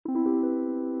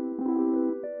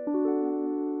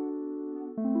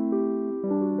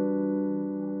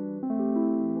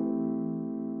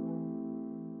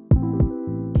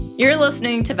You're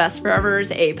listening to Best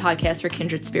Forevers, a podcast for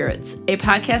kindred spirits, a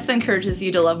podcast that encourages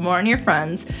you to love more on your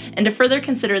friends and to further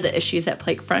consider the issues that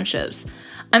plague friendships.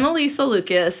 I'm Alysa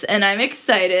Lucas, and I'm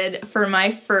excited for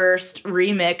my first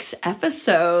remix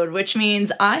episode, which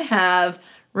means I have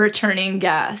returning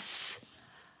guests.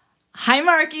 Hi,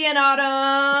 Markie and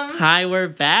Autumn. Hi, we're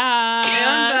back.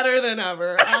 And better than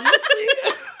ever, honestly.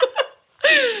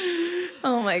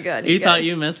 Oh my God, you guys. thought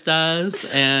you missed us,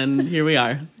 and here we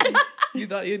are. You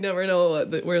thought you'd never know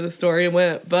where the story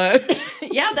went, but...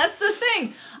 Yeah, that's the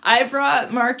thing. I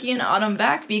brought Markie and Autumn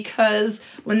back because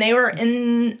when they were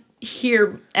in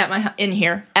here at my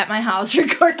house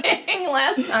recording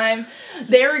last time,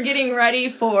 they were getting ready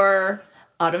for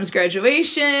Autumn's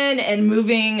graduation and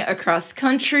moving across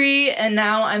country, and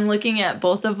now I'm looking at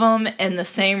both of them in the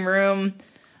same room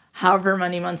however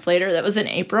many months later. That was in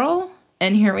April,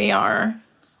 and here we are.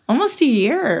 Almost a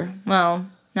year. Well,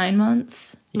 9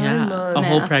 months. Yeah, a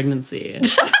whole pregnancy.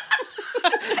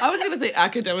 I was going to say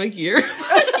academic year.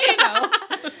 You know,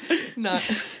 not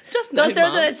just 9 Those are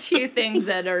months. the two things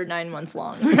that are 9 months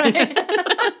long, right?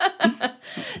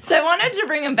 So I wanted to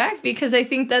bring him back because I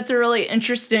think that's a really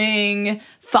interesting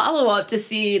follow-up to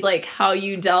see like how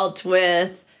you dealt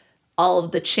with all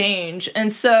of the change.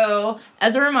 And so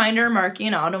as a reminder, Markie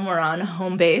and Autumn were on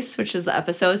Home Base, which is the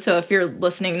episode. So if you're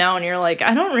listening now and you're like,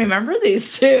 I don't remember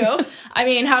these two, I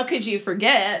mean, how could you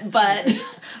forget? But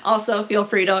also feel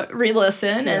free to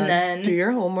re-listen and then do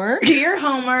your homework. do your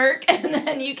homework, and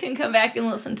then you can come back and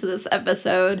listen to this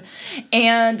episode.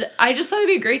 And I just thought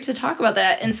it'd be great to talk about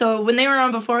that. And so when they were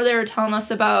on before, they were telling us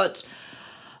about,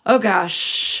 oh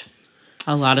gosh,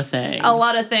 A lot of things. a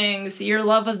lot of things. Your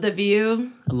love of The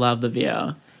View. I love The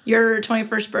View. Your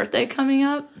 21st birthday coming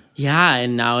up. Yeah,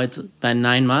 and now it's been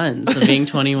 9 months of being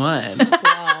 21.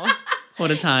 Wow.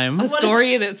 What a time. A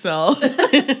story in itself.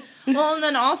 Well, and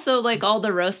then also like all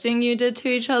the roasting you did to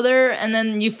each other, and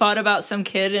then you fought about some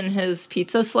kid and his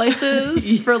pizza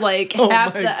slices for like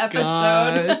half the episode.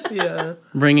 Gosh, yeah.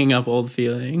 Bringing up old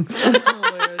feelings. Oh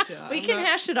my gosh, yeah. We can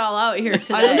hash it all out here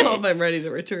today. I don't know if I'm ready to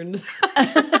return to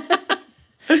that.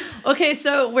 Okay,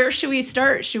 so where should we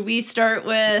start? Should we start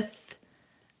with,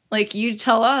 like, you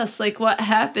tell us, like, what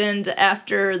happened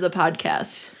after the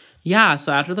podcast? Yeah,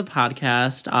 so after the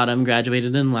podcast, Autumn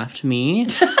graduated and left me.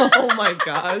 Oh my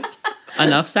gosh.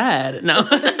 Enough said. No.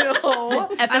 No.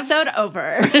 Episode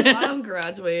over. Autumn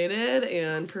graduated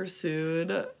and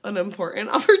pursued an important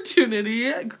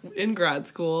opportunity in grad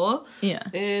school Yeah.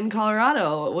 in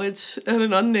Colorado, which at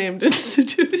an unnamed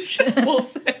institution, we'll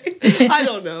say. I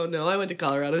don't know. No, I went to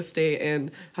Colorado State and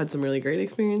had some really great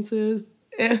experiences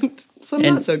and some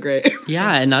not so great.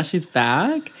 Yeah, and now she's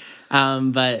back.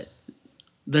 But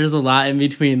there's a lot in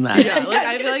between that. Yeah, like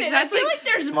I feel like that's like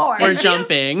there's more. We're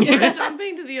jumping. we're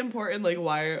jumping to the important, like,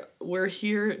 why we're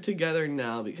here together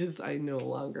now, because I no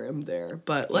longer am there.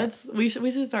 But we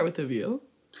should start with The View.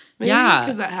 Maybe, Yeah.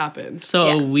 because that happened. So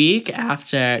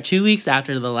Yeah. 2 weeks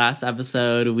after the last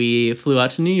episode, we flew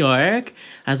out to New York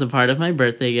as a part of my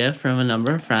birthday gift from a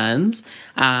number of friends.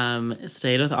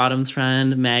 Stayed with Autumn's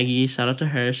friend, Maggie. Shout out to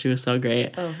her. She was so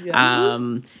great. Oh, yeah.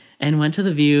 And went to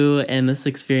The View, and this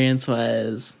experience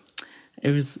was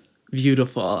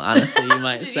beautiful, honestly, you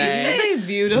might Did you say. say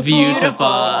beautiful? Beautiful.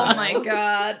 Oh my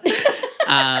God.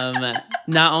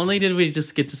 Not only did we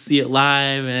just get to see it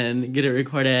live and get it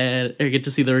recorded, or get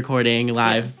to see the recording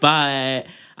live, but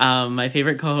my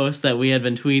favorite co-host that we had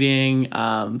been tweeting,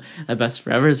 that Best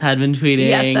Forevers had been tweeting.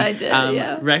 Yes, I did,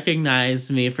 yeah.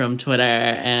 Recognized me from Twitter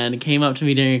and came up to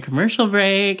me during a commercial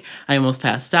break. I almost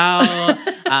passed out.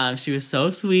 She was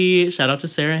so sweet. Shout out to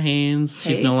Sarah Haynes.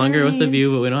 She's Hey, no longer Sarah with The Haynes.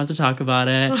 View, but we don't have to talk about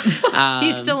it.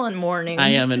 He's still in mourning. I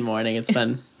am in mourning. It's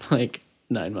been like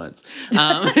 9 months.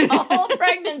 A whole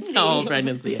pregnancy. The whole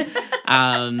pregnancy.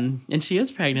 And she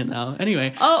is pregnant now.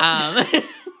 Anyway. Oh.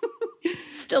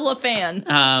 Still a fan.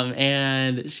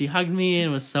 And she hugged me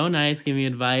and was so nice, gave me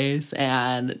advice.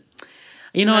 And,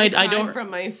 you know, I don't... from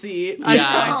my seat.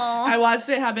 Yeah. I watched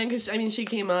it happen because, I mean, she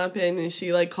came up and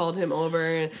she, like, called him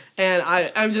over. And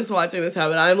I'm just watching this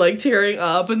happen. I'm, like, tearing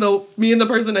up. And me and the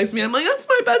person next to me, I'm like, that's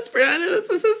my best friend. And this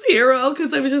is his hero.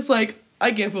 Because I was just like,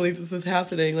 I can't believe this is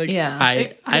happening. Like, Yeah.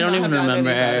 I don't even have gotten any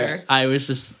remember. better. I was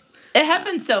just... It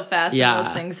happens so fast Yeah. when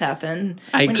those things happen.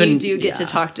 I when you couldn't- do get to yeah.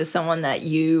 talk to someone that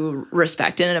you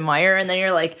respect and admire, and then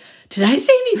you're like, did I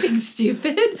say anything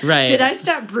stupid? Right. Did I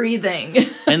stop breathing?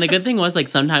 And the good thing was, like,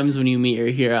 sometimes when you meet your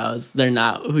heroes, they're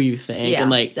not who you think. Yeah,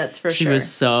 and, like, that's for she sure. was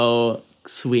so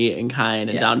sweet and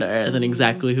kind and down to earth and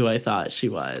exactly who I thought she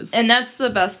was. And that's the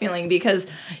best feeling because,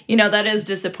 you know, that is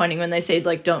disappointing when they say,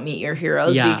 like, don't meet your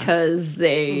heroes because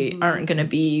they aren't going to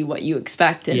be what you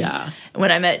expect. And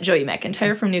when I met Joey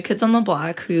McIntyre from New Kids on the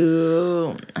Block,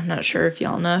 who I'm not sure if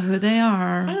y'all know who they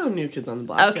are. I know New Kids on the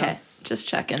Block. Okay, just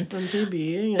checking. On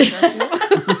TV, I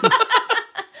got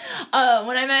you.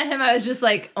 When I met him, I was just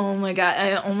like, oh my God,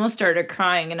 I almost started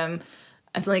crying. And I'm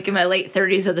like in my late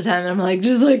 30s at the time, and I'm like,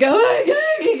 just like, oh my God.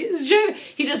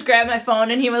 He just grabbed my phone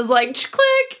and he was like,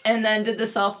 click, and then did the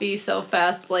selfie so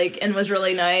fast, like, and was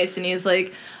really nice. And he's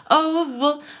like, oh,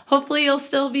 well, hopefully you'll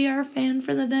still be our fan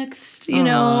for the next, you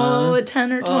know,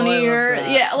 10 or 20 years.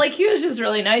 Yeah, like, he was just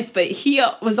really nice, but he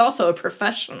was also a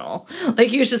professional. Like,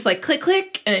 he was just like, click,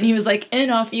 click, and he was like,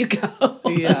 and off you go.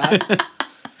 Yeah.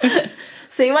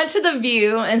 So you went to the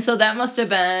View, and so that must have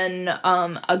been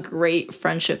a great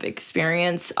friendship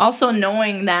experience. Also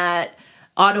knowing that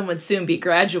Autumn would soon be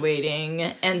graduating,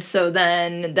 and so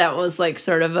then that was like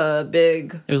sort of a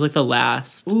big... It was like the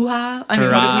last. Ooh-ha. I mean,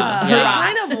 Hurrah. It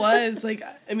kind of was, like,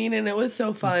 I mean, and it was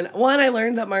so fun. One, I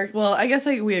learned that I guess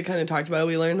we had kind of talked about it.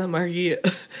 We learned that Markie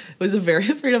was very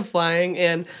afraid of flying,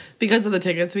 and because of the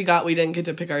tickets we got, we didn't get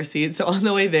to pick our seats. So on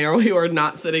the way there, we were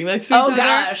not sitting next to each other. Oh,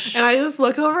 gosh. And I just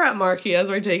look over at Markie as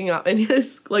we're taking off, and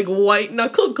he's, like,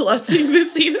 white-knuckle clutching the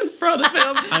seat in front of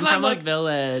him. I'm from like,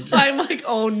 Village. I'm like,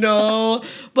 oh, no.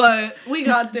 But we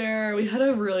got there. We had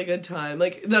a really good time.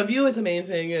 Like, the View was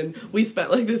amazing, and we spent,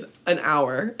 like, an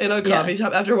hour in a coffee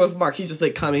shop after with Markie just,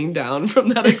 like, coming down from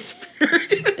that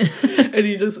experience. And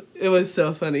it was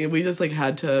so funny. We just, like,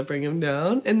 had to bring him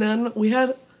down. And then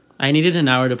I needed an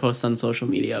hour to post on social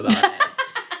media about it.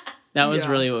 That was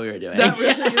really what we were doing. That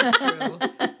really is true.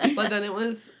 But then it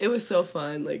was so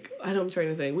fun. Like, I'm trying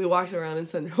to think. We walked around in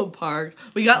Central Park.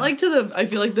 We got, like, to I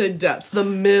feel like the depths, the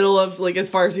middle of, like, as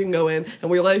far as you can go in, and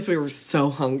we realized we were so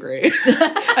hungry.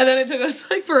 And then it took us,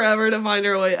 like, forever to find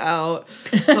our way out.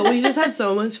 But we just had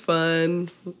so much fun.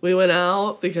 We went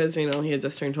out because, you know, he had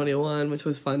just turned 21, which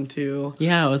was fun, too.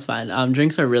 Yeah, it was fun.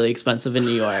 Drinks are really expensive in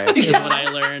New York, is what I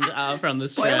learned from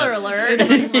this trip. Spoiler alert. And,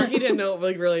 like, Markie didn't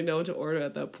really know what to order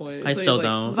at that point. I still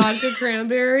don't. Vodka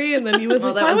cranberry, and then he was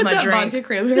like, why was that vodka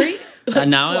cranberry?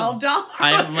 Now $12.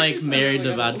 I'm like married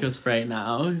to vodka Sprite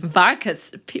now. Vodka,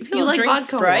 people you like drink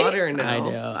vodka Sprite? Water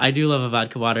now. I do love a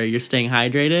vodka water. You're staying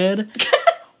hydrated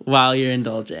while you're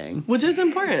indulging, which is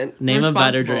important. Name a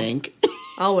better drink.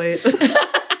 I'll wait.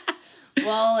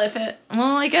 Well,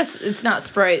 I guess it's not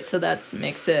Sprite, so that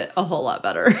makes it a whole lot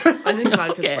better. I think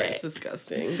vodka Sprite is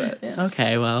disgusting, but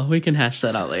okay, well, we can hash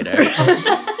that out later.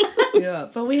 Yeah,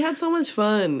 but we had so much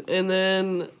fun, and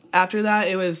then after that,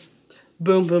 it was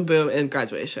boom, boom, boom, and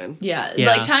graduation. Yeah,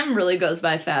 like, time really goes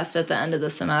by fast at the end of the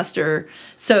semester.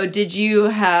 So did you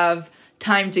have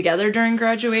time together during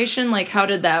graduation? Like, how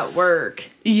did that work?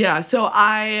 Yeah, so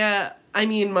I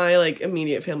mean, my, like,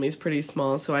 immediate family is pretty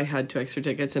small, so I had 2 extra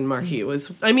tickets, and Markie was...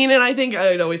 I mean, and I think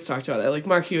I'd always talked about it. Like,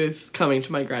 Markie was coming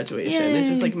to my graduation. Yay. It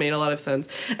just, like, made a lot of sense.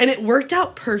 And it worked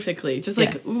out perfectly. Just,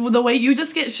 like, the way you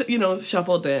just get,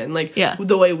 shuffled in. Like,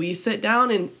 the way we sit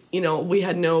down, and, you know, we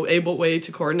had no able way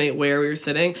to coordinate where we were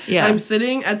sitting. Yeah. I'm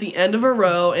sitting at the end of a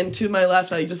row, and to my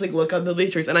left, I just, like, look up the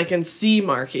bleachers, and I can see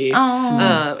Markie.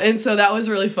 And so that was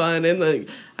really fun. And, like,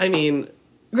 I mean...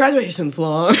 Graduation's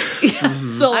long.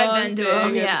 I've been to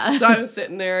them, yeah. So I was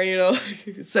sitting there, you know,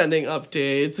 sending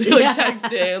updates, like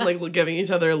texting, like giving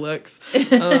each other looks.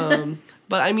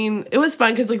 But I mean, it was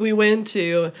fun because, like, we went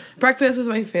to breakfast with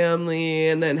my family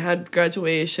and then had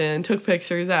graduation, took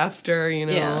pictures after, you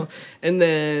know, and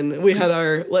then we had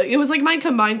our, like, it was like my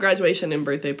combined graduation and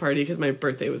birthday party because my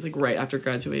birthday was, like, right after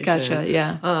graduation. Gotcha,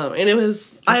 yeah. And it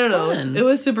was I don't know, it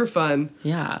was super fun.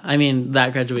 Yeah, I mean,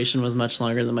 that graduation was much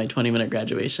longer than my 20-minute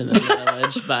graduation in the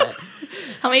village, but...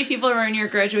 How many people were in your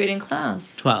graduating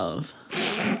class? 12.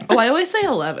 Oh, I always say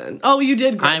 11. Oh, you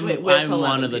did graduate with 11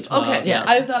 one of the 12. Okay, yeah.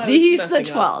 I thought I was He's the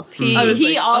 12th.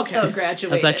 He also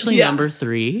graduated. I was actually number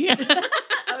 3.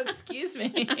 Oh, excuse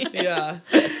me. Yeah.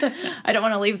 I don't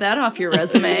want to leave that off your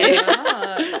resume.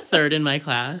 Third in my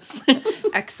class.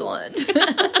 Excellent.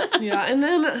 Yeah, and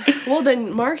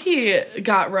then Markie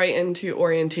got right into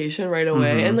orientation right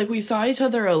away, and, like, we saw each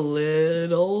other a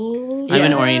little. I'm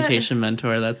an orientation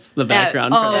mentor. That's the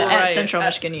background for that. At Central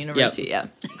Michigan University,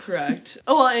 Correct.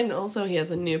 Oh, well, and also he has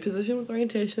a new position with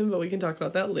orientation, but we can talk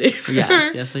about that later.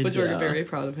 Yes, I which do. we're very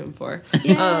proud of him for.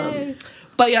 Yay.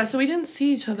 But yeah, so we didn't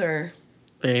see each other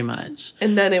very much.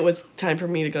 And then it was time for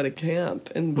me to go to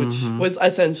camp, and which was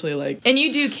essentially like... And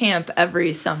you do camp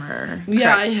every summer,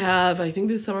 Yeah, correct? I have. I think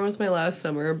this summer was my last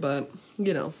summer, but,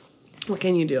 you know, what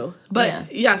can you do?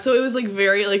 But yeah, so it was like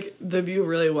very like the view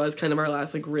really was kind of our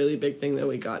last like really big thing that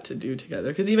we got to do together,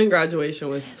 because even graduation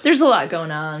was, there's a lot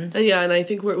going on. and yeah, and I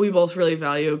think we both really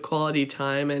value quality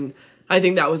time, and I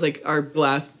think that was like our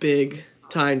last big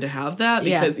time to have that,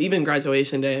 because even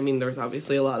graduation day, I mean, there was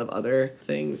obviously a lot of other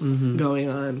things going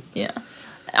on. Yeah.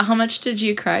 How much did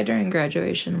you cry during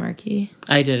graduation, Markie?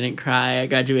 I didn't cry at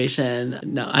graduation.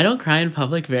 No, I don't cry in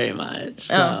public very much.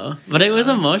 So, but it was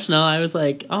emotional. I was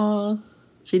like, "Oh,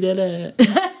 she did it."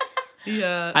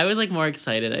 Yeah. I was like more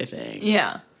excited, I think.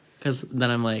 Yeah. Because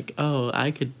then I'm like, "Oh,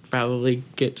 I could probably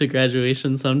get to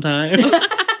graduation sometime."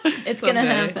 It's gonna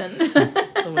happen.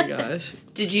 Oh my gosh.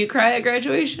 Did you cry at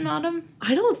graduation, Autumn?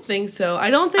 I don't think so. I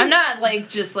don't think I'm not like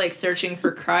just like searching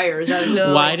for criers. I was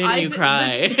No, Why didn't you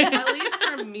cry? At least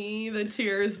for me, the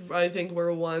tears I think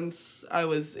were once I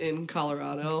was in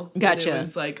Colorado. Gotcha. And it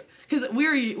was like, because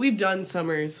we've done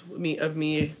summers of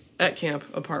me at camp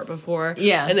apart before.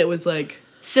 Yeah. And it was like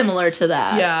similar to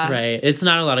that. yeah. Right. It's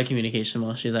not a lot of communication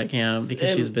while she's at camp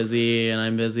because she's busy and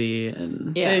I'm busy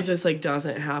and Yeah. It just like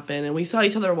doesn't happen. And we saw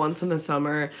each other once in the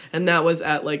summer, and that was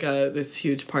at like this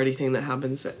huge party thing that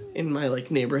happens in my like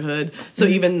neighborhood. So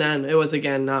even then it was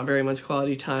again not very much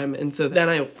quality time. And so then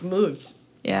I moved.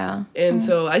 Yeah. And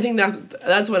so I think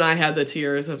that's when I had the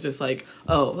tears of just like,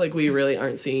 oh, like we really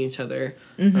aren't seeing each other.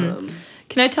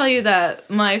 Can I tell you that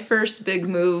my first big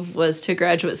move was to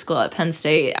graduate school at Penn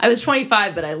State? I was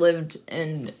 25, but I lived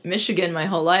in Michigan my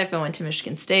whole life. I went to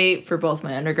Michigan State for both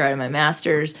my undergrad and my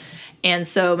master's. And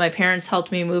so my parents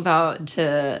helped me move out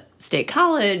to State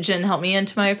College and helped me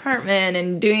into my apartment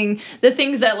and doing the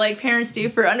things that like parents do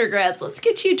for undergrads. Let's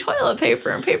get you toilet paper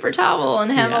and paper towel and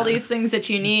have all these things that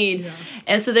you need. Yeah.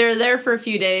 And so they were there for a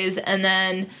few days, and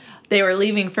then they were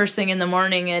leaving first thing in the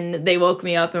morning, and they woke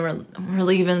me up and we're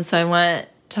leaving. So I went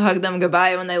to hug them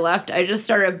goodbye. When they left, I just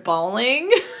started bawling.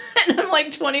 And I'm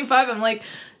like 25. I'm like,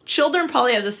 children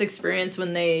probably have this experience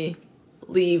when they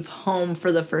leave home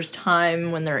for the first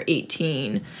time when they're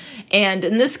 18. And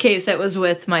in this case, it was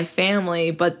with my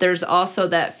family, but there's also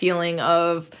that feeling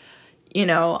of, you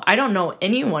know, I don't know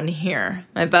anyone here.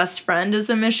 My best friend is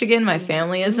in Michigan. My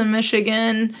family is in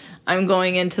Michigan. I'm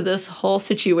going into this whole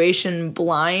situation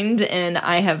blind, and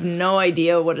I have no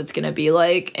idea what it's going to be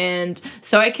like. And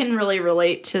so I can really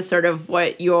relate to sort of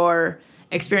what your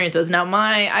experience was. Now,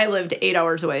 I lived 8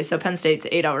 hours away, so Penn State's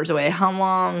 8 hours away.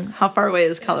 How far away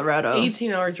is Colorado?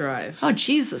 18-hour drive. Oh,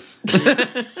 Jesus.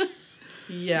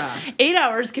 Yeah. 8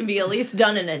 hours can be at least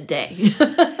done in a day.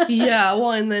 Yeah,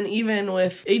 well, and then even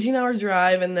with 18-hour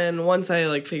drive, and then once I,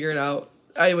 like, figured out,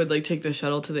 I would, like, take the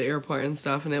shuttle to the airport and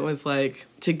stuff, and it was, like,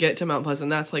 to get to Mount Pleasant,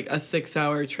 that's, like, a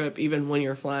 6-hour trip even when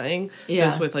you're flying. Yeah.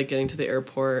 Just with, like, getting to the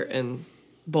airport and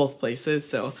both places,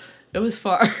 so it was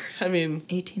far. I mean...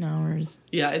 18 hours.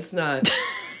 Yeah, it's not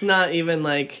even,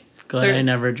 like... Glad I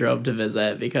never drove to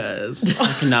visit because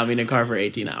I cannot be in a car for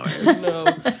 18 hours.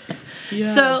 No.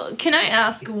 Yeah. So, can I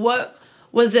ask, what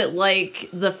was it like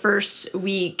the first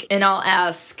week? And I'll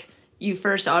ask you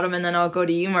first, Autumn, and then I'll go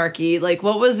to you, Markie. Like,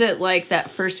 what was it like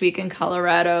that first week in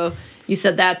Colorado? You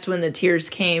said that's when the tears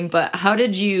came, but how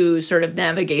did you sort of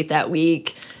navigate that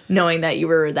week, knowing that you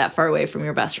were that far away from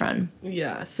your best friend?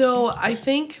 Yeah, so I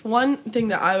think one thing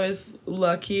that I was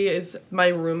lucky is my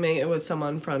roommate was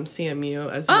someone from CMU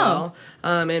as well.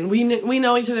 And we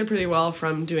know each other pretty well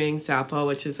from doing SAPO,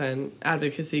 which is an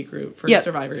advocacy group for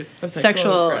survivors of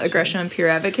sexual aggression and peer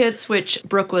advocates, which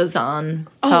Brooke was on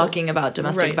talking about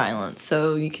domestic violence.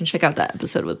 So you can check out that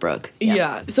episode with Brooke.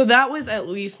 Yeah, so that was at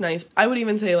least nice. I would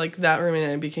even say like that roommate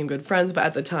and I became good friends, but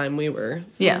at the time we were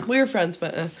friends.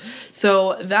 But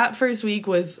so that first week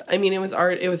was, I mean, it was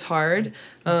hard.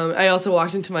 I also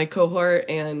walked into my cohort,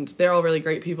 and they're all really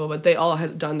great people, but they all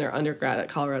had done their undergrad at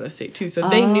Colorado State too, so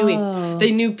they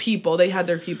knew people, they had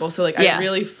their people. So like I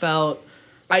really felt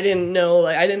I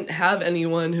didn't have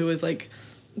anyone who was like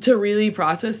to really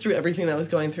process through everything that was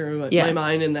going through my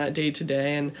mind in that day to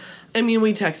day. And I mean,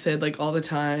 we texted like all the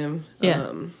time.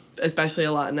 Especially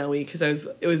a lot in that week because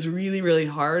it was really, really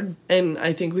hard. And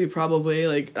I think we probably,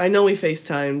 like, I know we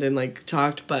FaceTimed and, like,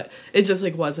 talked, but it just,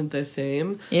 like, wasn't the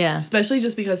same. Yeah. Especially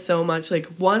just because so much, like,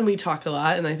 one, we talk a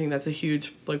lot, and I think that's a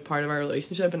huge, like, part of our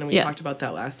relationship, and we talked about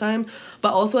that last time.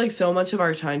 But also, like, so much of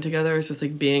our time together is just,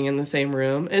 like, being in the same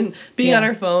room and being on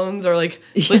our phones or, like,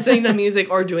 listening to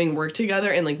music or doing work together,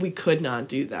 and, like, we could not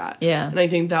do that. Yeah. And I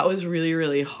think that was really,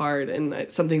 really hard, and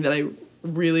it's something that I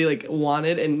really like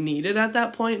wanted and needed at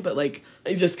that point, but like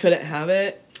I just couldn't have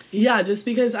it. Yeah, just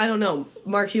because I don't know,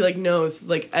 Markie like knows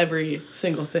like every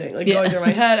single thing like going through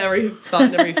my head, every thought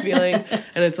and every feeling,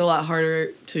 and it's a lot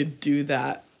harder to do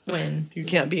that when you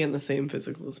can't be in the same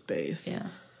physical space. Yeah.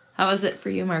 How was it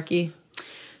for you, Markie?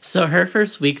 So her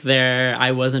first week there,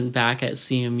 I wasn't back at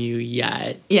CMU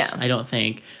yet. Yeah. I don't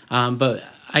think. But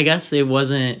I guess it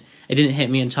didn't hit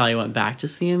me until I went back to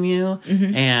CMU,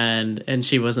 and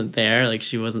she wasn't there. Like,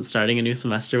 she wasn't starting a new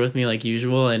semester with me like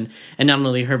usual, and not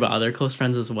only her, but other close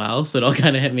friends as well. So it all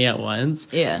kind of hit me at once.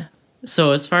 Yeah.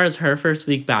 So as far as her first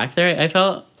week back there, I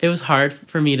felt it was hard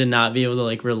for me to not be able to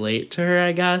like relate to her,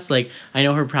 I guess. Like, I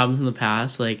know her problems in the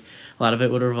past, like a lot of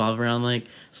it would revolve around like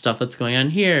stuff that's going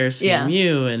on here,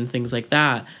 CMU, and things like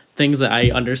that. Things that I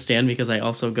understand because I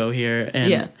also go here,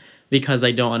 and because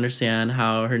I don't understand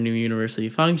how her new university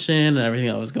functioned and everything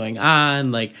that was going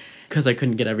on, like, because I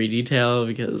couldn't get every detail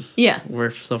because we're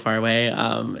so far away.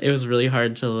 It was really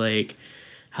hard to like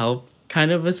help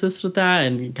kind of assist with that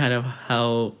and kind of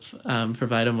help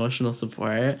provide emotional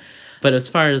support. But as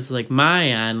far as like my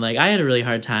end, like, I had a really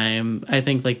hard time, I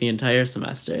think, like the entire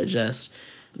semester, just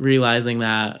realizing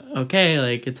that, okay,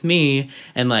 like, it's me.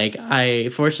 And like, I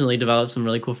fortunately developed some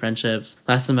really cool friendships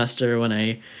last semester when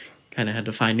I kind of had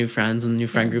to find new friends and new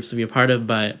friend groups to be a part of.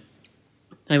 But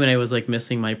I mean, I was like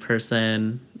missing my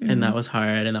person, and that was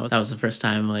hard. And that was the first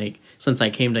time, like, since I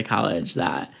came to college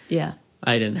that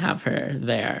I didn't have her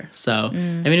there. So, I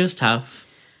mean, it was tough,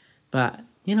 but,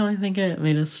 you know, I think it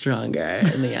made us stronger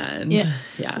in the end.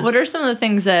 Yeah. What are some of the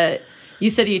things that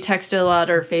you said you texted a lot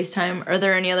or FaceTime? Are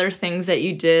there any other things that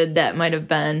you did that might have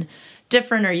been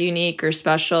different or unique or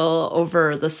special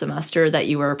over the semester that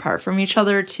you were apart from each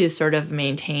other to sort of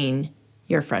maintain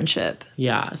your friendship?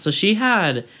 Yeah, so she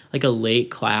had like a late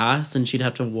class, and she'd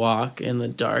have to walk in the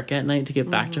dark at night to get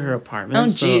back to her apartment. Oh,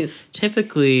 jeez. So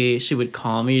typically she would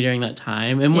call me during that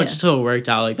time, and so it worked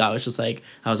out. Like, that was just like,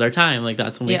 that was our time. Like,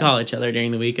 that's when we call each other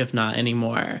during the week, if not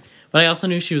anymore. But I also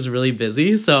knew she was really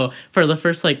busy, so for the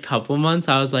first like couple months,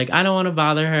 I was like, I don't want to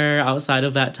bother her outside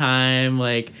of that time,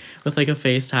 like with like a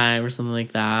FaceTime or something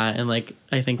like that. And like,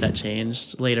 I think that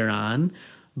changed later on.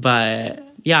 But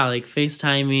yeah, like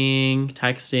FaceTiming,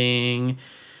 texting,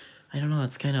 I don't know,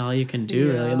 that's kind of all you can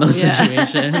do really in those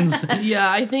situations. Yeah,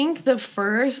 I think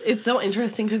it's so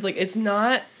interesting because like, it's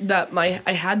not that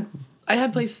I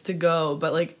had places to go,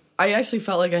 but like, I actually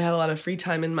felt like I had a lot of free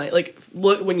time in my, like,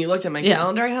 when you looked at my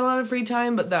calendar, I had a lot of free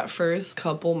time, but that first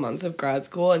couple months of grad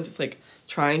school and just like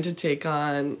trying to take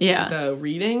on the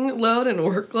reading load and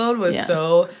workload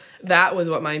was that was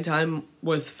what my time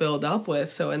was filled up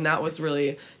with. So, and that was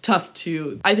really tough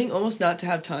to, I think, almost not to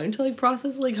have time to like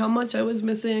process like how much I was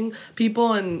missing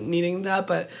people and needing that.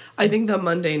 But I think the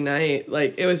Monday night,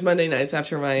 like, it was Monday nights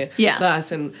after my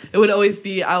class, and it would always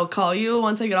be, I'll call you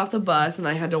once I get off the bus, and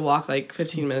I had to walk like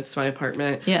 15 minutes to my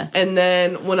apartment. Yeah. And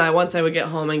then once I would get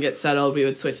home and get settled, we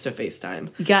would switch to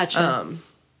FaceTime. Gotcha.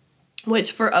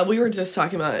 Which we were just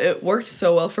talking about, it worked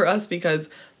so well for us because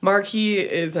Markie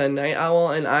is a night owl,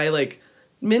 and I like,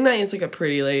 midnight is like a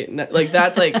pretty late, like,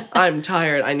 that's like, I'm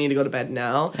tired, I need to go to bed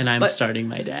now. And I'm starting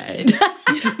my day.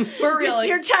 For real. It's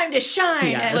your time to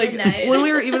shine at like, midnight. when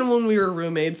we were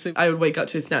roommates, I would wake up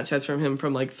to Snapchats from him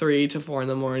from like 3 to 4 in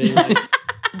the morning, like,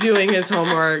 doing his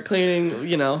homework, cleaning,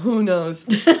 you know, who knows.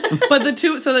 But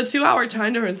the 2 hour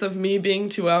time difference of me being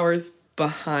 2 hours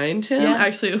behind him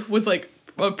actually was like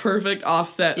a perfect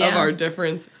offset of our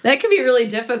difference. That could be really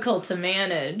difficult to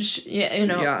manage. You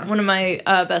know, one of my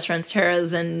best friends,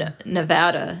 Tara's in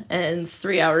Nevada, and it's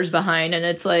 3 hours behind, and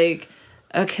it's like,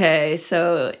 okay,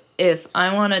 so if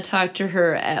I want to talk to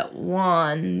her at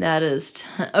 1, that is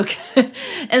okay.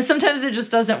 And sometimes it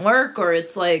just doesn't work, or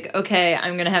it's like, okay,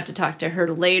 I'm going to have to talk to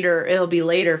her later. It'll be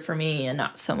later for me and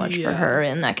not so much for her,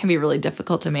 and that can be really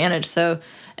difficult to manage. So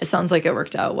it sounds like it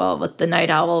worked out well with the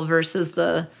night owl versus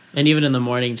the... And even in the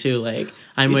morning, too, like,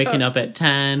 I'm waking up at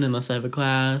 10 unless I have a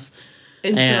class.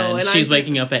 And she's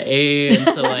waking up at 8.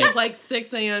 And so, like, she's like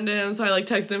 6 a.m. to him, so I like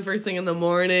text him first thing in the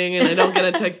morning, and I don't get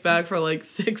a text back for like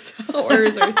 6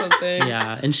 hours or something.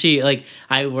 Yeah, and she, like,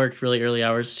 I worked really early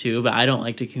hours too, but I don't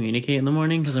like to communicate in the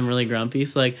morning because I'm really grumpy.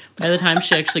 So, like, by the time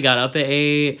she actually got up at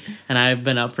 8, and I've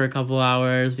been up for a couple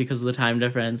hours because of the time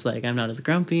difference, like, I'm not as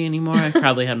grumpy anymore. I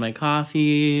probably had my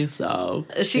coffee, so.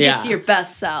 She gets your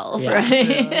best self, right?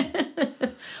 Yeah.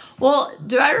 Well,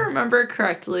 do I remember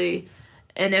correctly?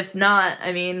 And if not,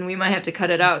 I mean, we might have to cut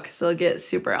it out because it'll get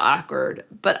super awkward.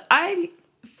 But I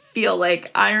feel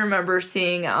like I remember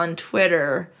seeing on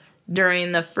Twitter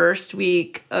during the first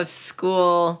week of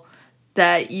school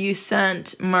that you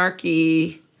sent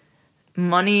Markie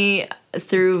money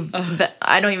through,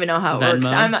 I don't even know how it works.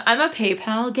 I'm a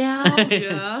PayPal gal.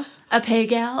 Yeah. A pay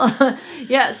gal.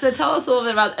 Yeah, so tell us a little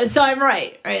bit about... So I'm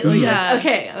right? Like, yeah.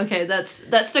 Okay,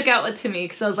 that stuck out to me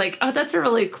because I was like, oh, that's a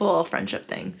really cool friendship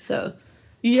thing. So...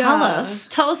 Yeah.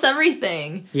 Tell us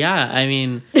everything. Yeah, I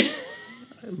mean,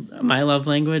 my love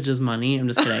language is money. I'm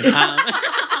just kidding.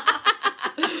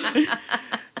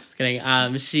 Just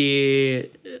kidding. She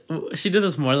did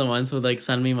this more than once, would like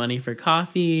send me money for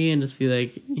coffee and just be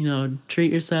like, you know,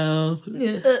 treat yourself.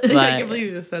 Yeah. But I can't believe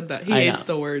you just said that. He I hates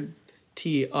know. the word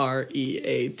treat.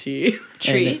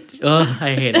 Treat.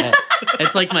 I hate it.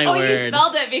 It's like my Oh, word. you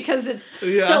spelled it because it's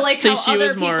Yeah. so like So how she other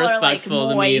was more people are, like, respectful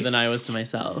to me than I moist. was to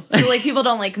myself. So like people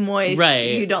don't like moist.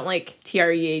 Right. You don't like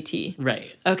treat.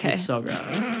 Right. Okay. It's so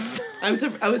gross. I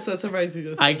was so surprised you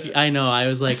just said it. I know. I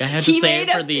was like, I had to say it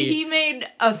for He made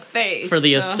a face for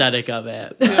the aesthetic of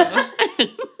it.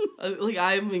 Like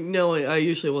I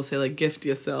usually will say like gift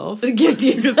yourself gift because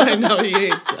yourself. I know he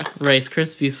hates that. Rice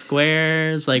Krispie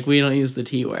squares. Like we don't use the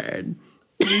T word.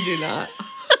 You do not.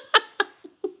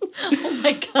 Oh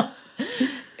my god.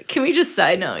 Can we just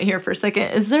side note here for a second?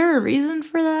 Is there a reason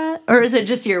for that? Or is it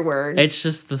just your word? It's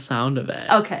just the sound of it.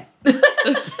 Okay.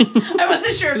 I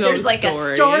wasn't sure if No there's like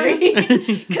story. a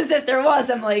story. Because if there was,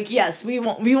 I'm like, yes, we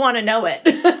want to know it.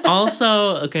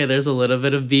 Also, okay, there's a little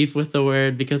bit of beef with the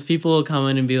word because people will come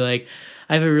in and be like,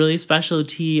 I have a really special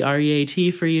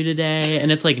TREAT for you today.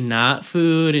 And it's like not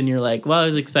food. And you're like, well, I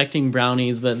was expecting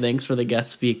brownies, but thanks for the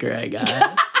guest speaker, I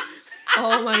guess.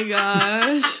 Oh my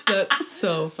gosh, that's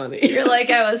so funny. You're like,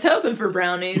 I was hoping for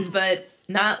brownies, but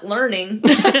not learning.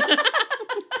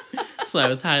 So I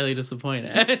was highly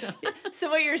disappointed. So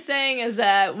what you're saying is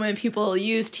that when people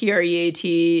use TREAT,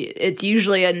 it's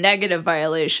usually a negative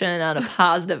violation, not a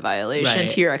positive violation Right.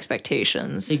 to your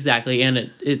expectations. Exactly,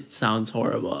 and it sounds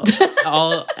horrible.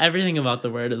 Everything about the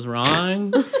word is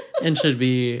wrong and should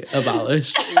be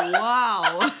abolished.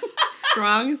 Wow.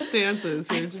 Strong stances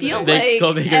here today. Feel Go like big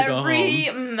or go every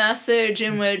message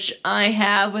in which I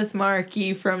have with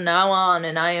Markie from now on,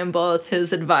 and I am both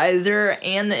his advisor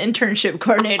and the internship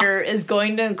coordinator, is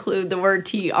going to include the word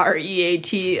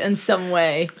TREAT in some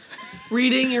way.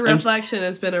 Reading your reflection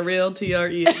has been a real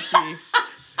TREAT.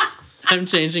 I'm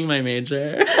changing my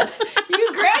major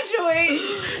You graduate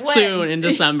when? soon in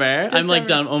December. I'm like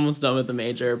December. almost done with the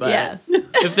major, but Yeah.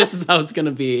 if this is how it's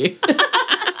gonna be.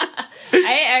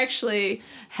 I actually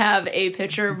have a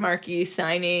picture of Markie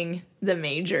signing the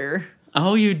major.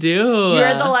 Oh, you do.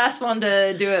 You're the last one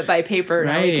to do it by paper.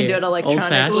 Now we can Right. do it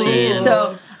electronically. Old-fashioned.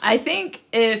 So I think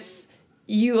if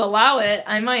you allow it,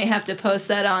 I might have to post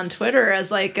that on Twitter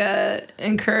as like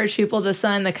encourage people to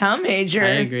sign the comm major. I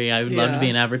agree. I would love to Yeah. be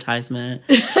an advertisement.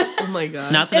 Oh my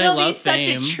god. Not that It'll I be love such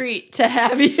fame. a treat to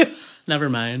have you. Never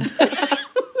mind.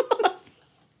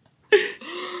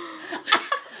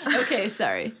 Okay,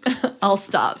 sorry. I'll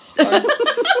stop.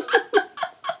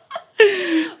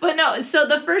 But no, so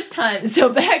the first time,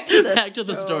 back to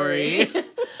the story.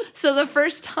 So the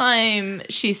first time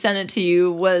she sent it to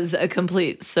you was a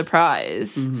complete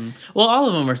surprise. Well, all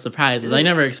of them were surprises. I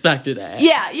never expected it.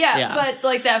 Yeah. But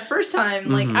like that first time,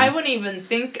 like I wouldn't even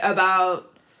think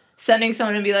about sending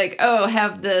someone and be like, oh,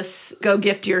 have this, go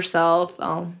gift yourself.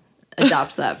 I'll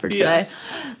adopt that for today. Yes.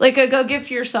 Like a go gift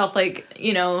yourself, like,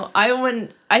 you know,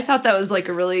 I thought that was like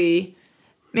a really,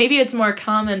 maybe it's more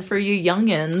common for you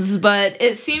youngins, but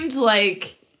it seemed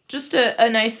like just a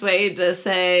nice way to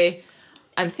say,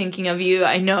 I'm thinking of you.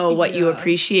 I know what you Yeah.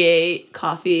 appreciate,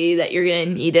 coffee, that you're going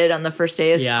to need it on the first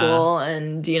day of Yeah. school.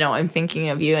 And, you know, I'm thinking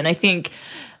of you. And I think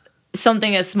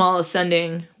something as small as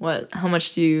sending, how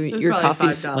much do your probably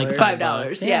coffee's $5. Like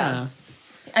 $5, yeah.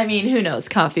 I mean, who knows?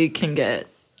 Coffee can get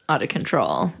out of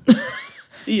control.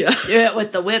 Yeah. Yeah,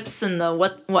 with the whips and the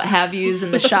what have yous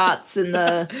and the shots and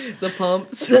the The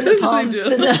pumps. pumps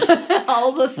They do. and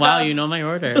all the stuff. Wow, you know my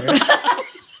order.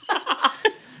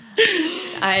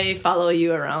 I follow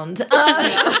you around.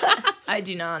 I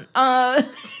do not.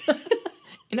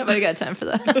 Nobody got time for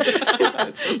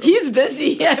that. He's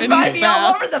busy. Yeah, might be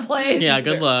all over the place. Yeah,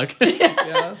 good luck.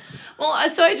 Yeah. Well,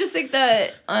 so I just think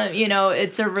that, you know,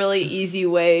 it's a really easy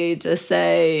way to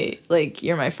say, like,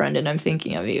 you're my friend and I'm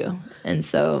thinking of you. And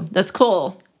so that's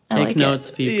cool. I Take like notes,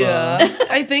 it. people. Yeah.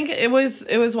 I think it was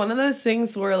one of those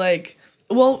things where like,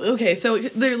 well, okay, so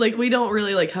they're like we don't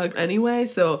really like hug anyway,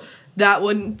 so that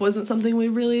wasn't something we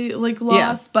really like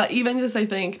lost. But even just I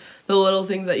think the little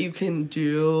things that you can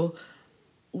do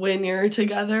when you're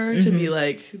together to be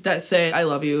like that say I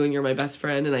love you and you're my best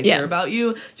friend and I care about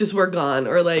you, just we're gone.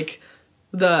 Or like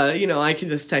I can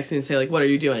just text you and say like, what are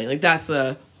you doing? Like that's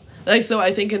so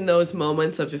I think in those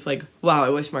moments of just like, wow, I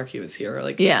wish Markie was here. Or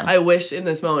like, I wish in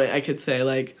this moment I could say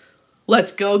like,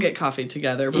 let's go get coffee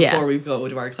together before we go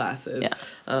to our classes.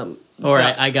 Yeah. Or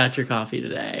I got your coffee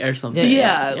today or something.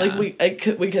 Yeah, like we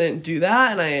couldn't do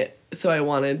that, and I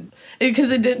wanted because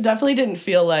it definitely didn't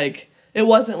feel like it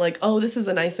wasn't like, oh, this is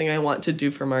a nice thing I want to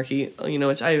do for Markie,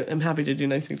 which I am happy to do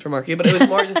nice things for Markie, but it was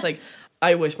more just like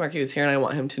I wish Markie was here, and I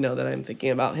want him to know that I'm thinking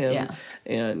about him. Yeah.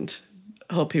 And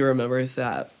hope he remembers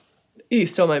that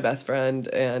he's still my best friend.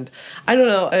 And I don't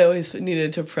know, I always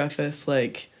needed to preface,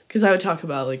 like, because I would talk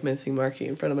about, like, missing Markie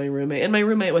in front of my roommate. And my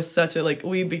roommate was such a, like,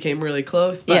 we became really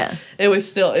close. But it was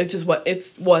still, it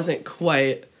wasn't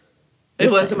quite,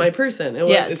 it wasn't my person.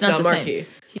 It's not Markie.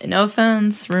 No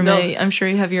offense, roommate. No. I'm sure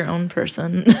you have your own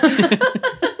person.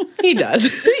 He does.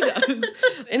 He does.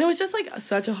 And it was just, like,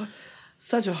 such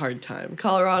a hard time.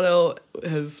 Colorado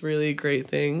has really great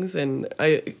things, and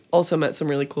I also met some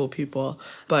really cool people,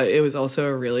 but it was also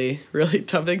a really, really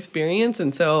tough experience.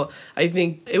 And so I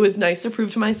think it was nice to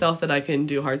prove to myself that I can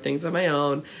do hard things on my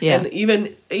own. Yeah. And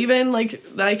even like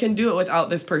that I can do it without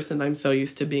this person I'm so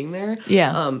used to being there.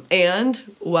 Yeah. And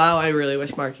wow, I really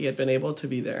wish Markie had been able to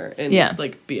be there and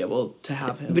like be able to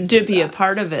have him. To be a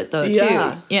part of it though,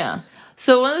 too. Yeah.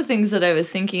 So one of the things that I was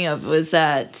thinking of was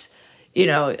that, you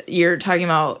know, you're talking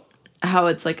about how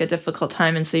it's like a difficult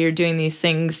time, and so you're doing these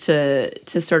things to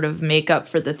sort of make up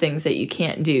for the things that you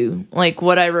can't do. Like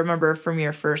what I remember from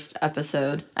your first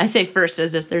episode. I say first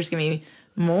as if there's going to be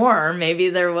more. Maybe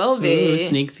there will be. Ooh,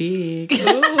 sneak peek.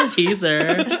 Ooh.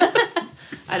 Teaser.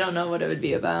 I don't know what it would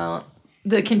be about.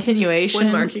 The continuation.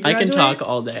 When Markie graduates? I can talk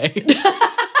all day.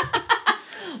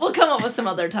 We'll come up with some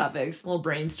other topics. We'll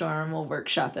brainstorm. We'll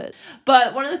workshop it.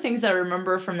 But one of the things I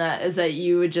remember from that is that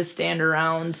you would just stand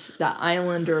around the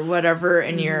island or whatever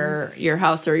in your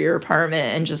house or your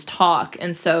apartment and just talk.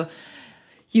 And so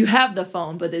you have the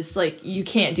phone, but it's like you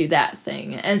can't do that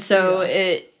thing. And so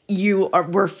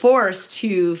were forced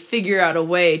to figure out a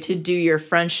way to do your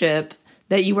friendship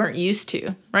that you weren't used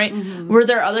to, right? Mm-hmm. Were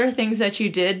there other things that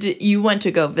you did? You went to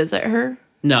go visit her?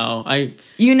 No,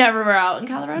 You never were out in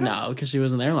Colorado? No, because she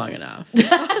wasn't there long enough.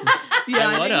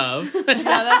 I would have. Yeah,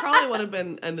 that probably would have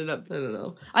ended up, I don't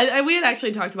know. We had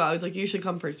actually talked about, I was like, you should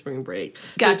come for spring break.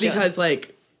 Gotcha. Just because,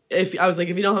 like, if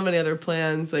you don't have any other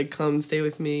plans, like, come stay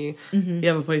with me. Mm-hmm. You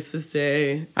have a place to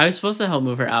stay. I was supposed to help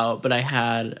move her out, but I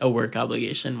had a work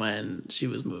obligation when she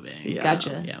was moving. Yeah.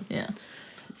 Gotcha. So, yeah.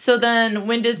 So then,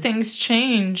 when did things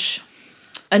change?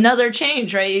 Another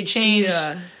change, right? You changed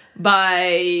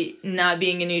by not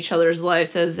being in each other's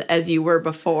lives as you were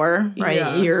before, right?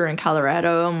 Yeah. You're in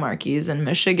Colorado, Markie's in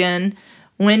Michigan.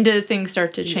 When did things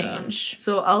start to change? Yeah.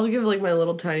 So I'll give like my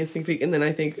little tiny sneak peek, and then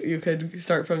I think you could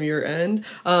start from your end.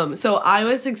 So I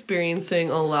was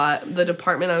experiencing a lot. The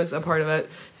department I was a part of at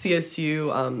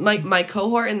CSU, my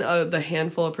cohort and the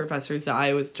handful of professors that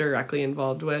I was directly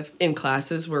involved with in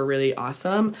classes were really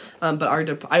awesome.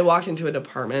 But I walked into a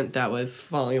department that was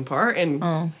falling apart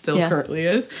and still currently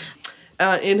is,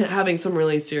 in having some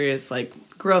really serious like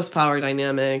gross power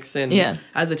dynamics, and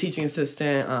as a teaching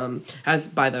assistant, as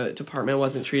by the department,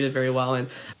 wasn't treated very well. And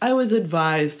I was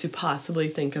advised to possibly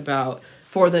think about,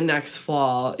 for the next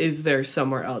fall, is there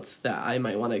somewhere else that I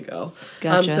might want to go?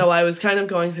 Gotcha. So I was kind of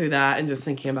going through that and just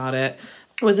thinking about it.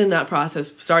 Was in that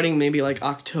process, starting maybe like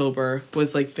October,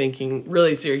 was like thinking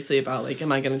really seriously about like,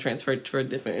 am I going to transfer to a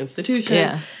different institution?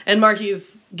 Yeah. And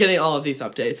Markie's getting all of these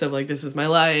updates of like, this is my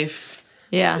life.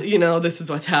 Yeah. You know, this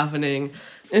is what's happening.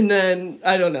 And then,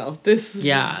 I don't know,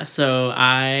 Yeah, so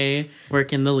I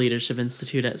work in the Leadership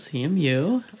Institute at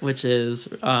CMU, which is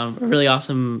a really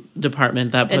awesome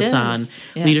department that puts on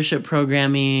leadership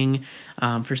programming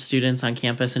for students on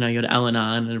campus. I know you had Ellen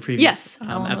on in a previous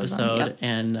episode,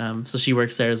 and so she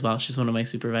works there as well. She's one of my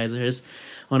supervisors,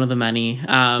 one of the many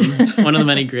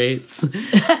greats.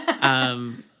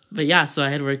 But yeah, so I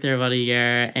had worked there about a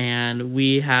year, and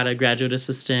we had a graduate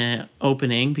assistant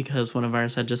opening because one of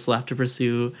ours had just left to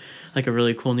pursue like a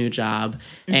really cool new job.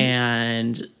 Mm-hmm.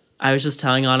 And I was just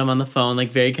telling Autumn on the phone,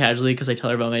 like very casually, because I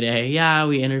tell her about my day. Yeah,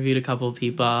 we interviewed a couple of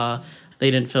people. They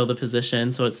didn't fill the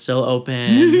position, so it's still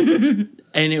open.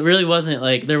 And it really wasn't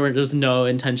like there was no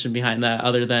intention behind that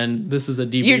other than this is a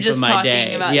debrief of my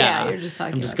day. You're just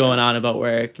talking. I'm just going on about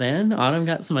work. Then Autumn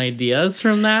got some ideas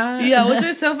from that. Yeah, which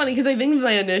is so funny because I think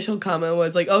my initial comment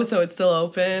was like, "Oh, so it's still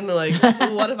open? Like,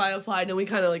 what if I applied?" And we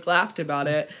kind of like laughed about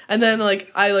it. And then like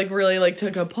I like really like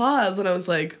took a pause and I was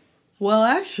like, well,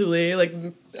 actually, like,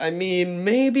 I mean,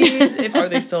 maybe are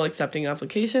they still accepting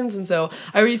applications? And so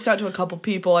I reached out to a couple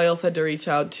people. I also had to reach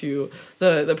out to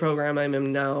the program I'm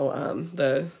in now,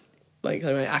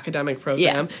 my academic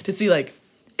program, to see, like,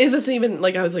 is this even,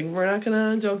 like, I was like, we're not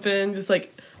going to jump in. Just,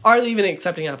 like, are they even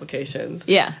accepting applications?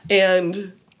 Yeah.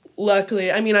 And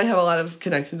luckily, I mean, I have a lot of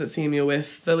connections at CMU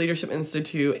with the Leadership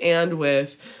Institute and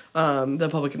with the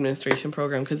public administration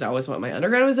program, because that was what my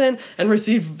undergrad was in, and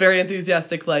received very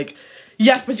enthusiastic, like,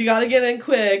 yes, but you got to get in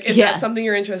quick if that's something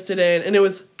you're interested in. And it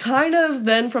was kind of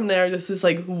then from there, this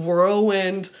like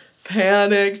whirlwind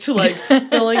panicked, like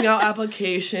filling out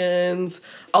applications.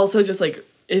 Also just like,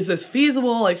 is this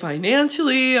feasible, like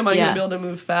financially? Am I gonna be able to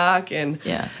move back? And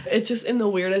it just, in the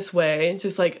weirdest way,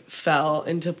 just like fell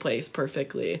into place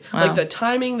perfectly. Wow. Like the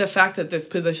timing, the fact that this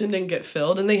position didn't get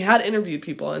filled, and they had interviewed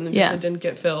people and it didn't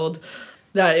get filled,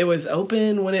 that it was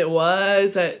open when it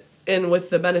was, that, and with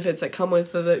the benefits that come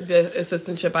with the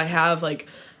assistantship I have, like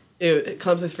it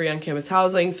comes with free on-campus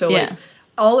housing. So like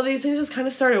all of these things just kind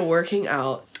of started working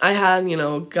out. I had,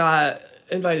 got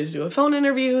invited to do a phone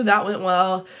interview. That went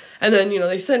well. And then,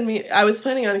 they sent me, I was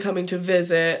planning on coming to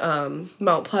visit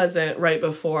Mount Pleasant right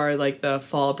before, like, the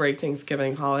fall break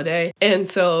Thanksgiving holiday. And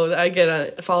so I get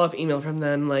a follow-up email from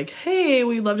them, like, hey,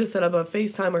 we'd love to set up a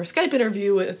FaceTime or Skype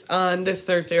interview on this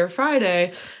Thursday or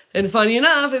Friday. And funny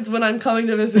enough, it's when I'm coming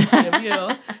to visit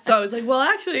CMU. So I was like, well,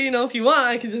 actually, if you want,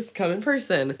 I could just come in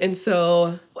person. And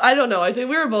so, I don't know, I think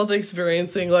we were both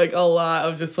experiencing, like, a lot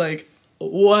of just, like,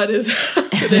 what is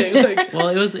happening? Like, well,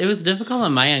 it was difficult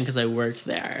on my end because I worked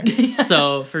there.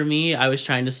 So for me, I was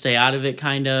trying to stay out of it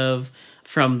kind of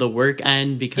from the work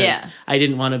end because I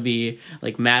didn't want to be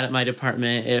like mad at my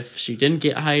department if she didn't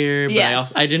get hired.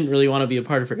 But I didn't really want to be a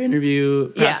part of her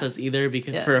interview process either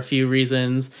because for a few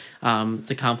reasons.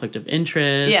 It's a conflict of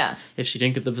interest. If she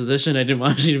didn't get the position, I didn't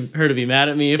want her to be mad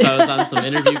at me if I was on some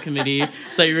interview committee.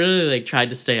 So I really like tried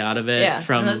to stay out of it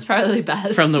from, and that's probably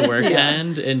best. From the work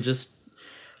end, and just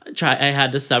I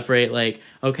had to separate, like,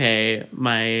 okay,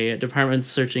 my department's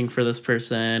searching for this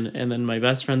person, and then my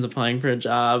best friend's applying for a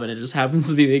job, and it just happens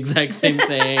to be the exact same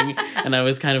thing, and I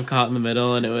was kind of caught in the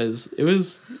middle, and it was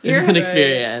an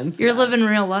experience. You're living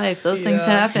real life. Those things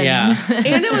happen. Yeah.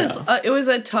 And it was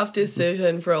a tough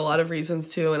decision for a lot of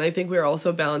reasons, too, and I think we were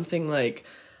also balancing, like,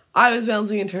 I was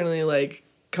balancing internally, like,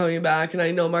 coming back, and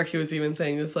I know Markie was even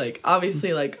saying this, like,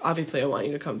 obviously I want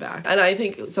you to come back. And I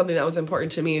think something that was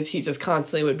important to me is he just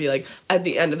constantly would be like, at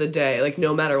the end of the day, like,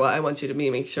 no matter what, I want you to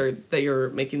make sure that you're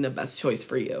making the best choice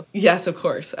for you. Yes, of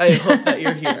course, I hope that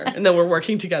you're here and that we're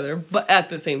working together, but at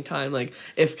the same time, like,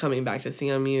 if coming back to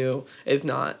CMU is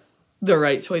not the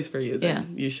right choice for you,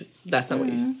 then you should, that's not what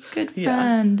you should. Good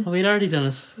friend. Well, we'd already done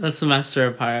a semester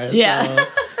apart, so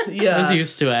I was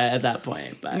used to it at that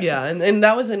point. But and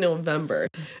that was in November.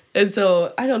 And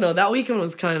so, I don't know, that weekend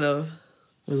was kind of...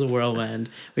 It was a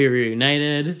whirlwind. We were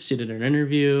reunited, she did her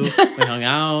interview, we hung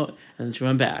out, and then she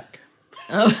went back.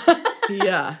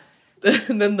 Yeah.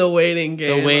 And then the waiting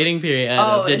game. The waiting period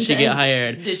of did she get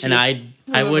hired? And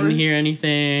I wouldn't hear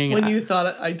anything. When you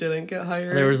thought I didn't get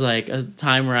hired? There was like a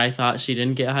time where I thought she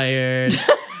didn't get hired.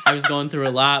 I was going through a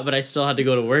lot, but I still had to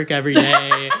go to work every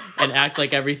day and act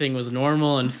like everything was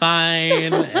normal and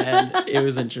fine, and it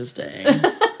was interesting.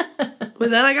 But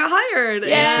then I got hired.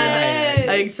 Yay!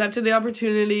 I accepted the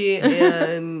opportunity,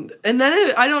 and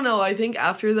then I don't know, I think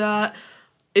after that,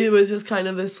 it was just kind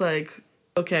of this like,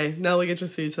 okay, now we get to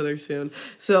see each other soon.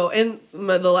 So in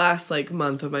the last like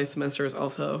month of my semester is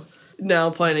also now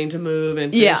planning to move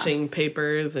and finishing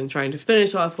papers and trying to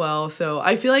finish off well. So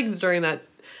I feel like during that,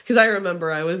 because I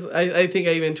remember I think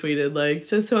I even tweeted, like,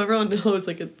 just so everyone knows,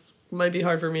 like, it might be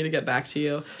hard for me to get back to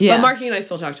you. Yeah. But Markie and I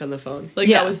still talked on the phone. Like,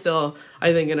 that was still,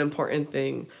 I think, an important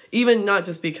thing. Even not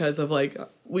just because of, like,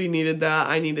 we needed that,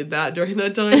 I needed that during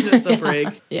that time, just a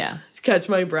break. To catch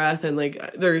my breath. And,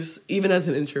 like, there's, even as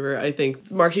an introvert, I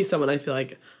think Markie's someone I feel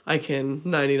like I can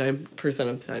 99%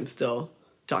 of the time still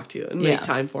talk to and make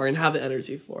time for and have the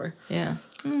energy for. Yeah.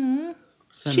 Mm-hmm.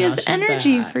 So she has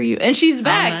energy back. For you. And she's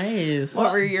back. Oh, nice.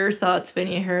 What were your thoughts when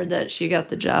you heard that she got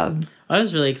the job? I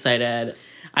was really excited.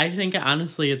 I think,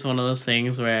 honestly, it's one of those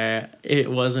things where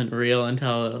it wasn't real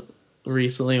until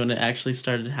recently when it actually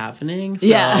started happening. So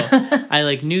I,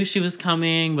 like, knew she was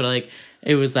coming, but, like,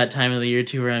 it was that time of the year,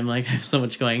 too, where I'm like, I have so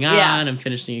much going on. I'm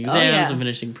finishing exams. I'm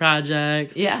finishing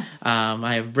projects.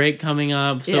 I have break coming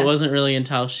up. So it wasn't really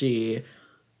until till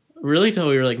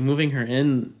we were, like, moving her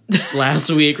in last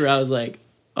week where I was like,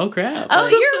 oh, crap. Oh,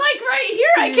 you're, like, right here.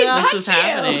 I can touch this is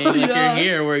happening. Like, you're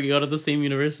here where you go to the same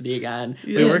university again.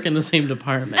 We work in the same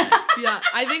department.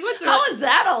 I think what's how is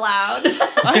that allowed?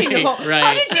 I know. Right.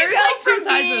 How did you go from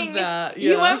being that?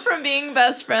 You went from being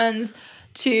best friends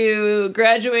to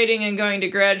graduating and going to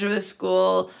graduate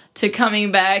school to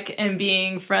coming back and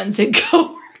being friends and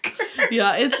coworkers.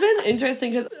 Yeah, it's been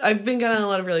interesting because I've been getting a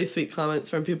lot of really sweet comments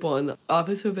from people in the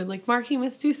office who have been like, Markie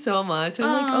missed you so much. And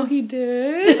I'm like, oh, he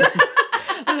did?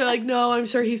 And they're like, no, I'm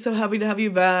sure he's so happy to have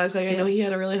you back. Like, I know he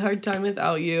had a really hard time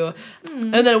without you.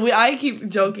 And then I keep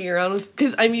joking around with,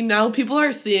 because, I mean, now people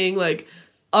are seeing, like,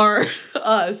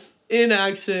 us in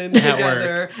action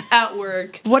together at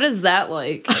work. What is that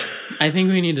like? I think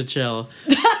we need to chill.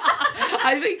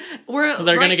 I think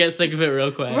They're gonna get sick of it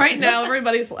real quick. Right now,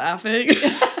 everybody's laughing.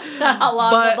 A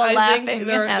lot But of the I laughing think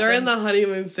they're in happened. the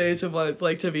honeymoon stage of what it's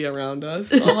like to be around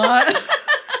us a lot.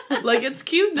 Like, it's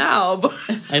cute now, but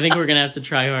I think we're gonna have to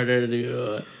try harder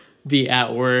to be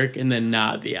at work and then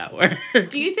not be at work.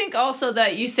 Do you think also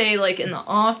that you say, like, in the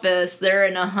office, they're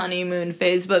in a honeymoon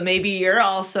phase, but maybe you're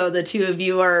also, the two of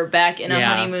you are back in a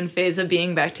honeymoon phase of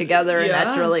being back together, and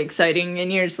that's really exciting,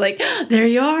 and you're just like, there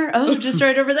you are, oh, just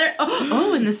right over there,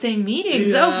 oh, in the same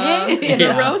meetings, okay.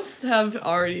 The roasts have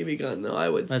already begun, though, I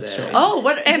would say. That's true. Oh,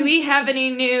 do we have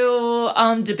any new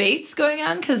debates going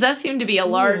on? Because that seemed to be a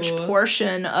large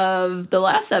portion of the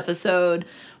last episode,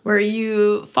 where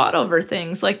you fought over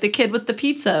things, like the kid with the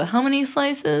pizza. How many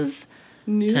slices?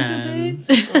 New 10.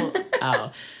 debates?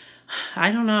 Oh.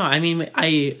 I don't know. I mean,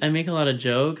 I make a lot of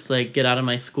jokes, like, get out of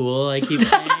my school, I keep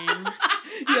saying.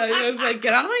 Yeah, he was like,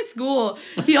 get out of my school.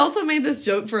 He also made this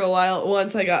joke for a while,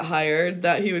 once I got hired,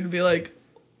 that he would be like,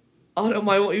 Autumn,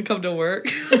 why won't you come to work?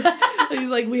 He's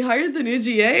like, we hired the new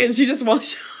GA, and she just won't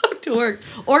show up to work.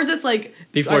 Or just, like...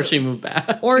 Before she moved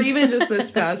back. Or even just this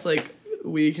past, like...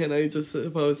 week, and I just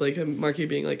suppose like Markie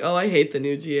being like, oh, I hate the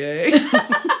new GA.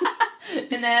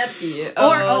 And that's you.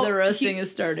 The roasting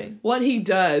is starting. What he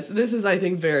does, this is I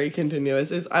think very continuous,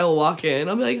 is I'll walk in,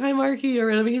 I'll be like, hi Markie, or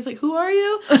whatever. He's like, who are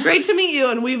you? Great to meet you.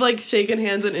 And we've like shaken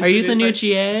hands and introduced. Are you the new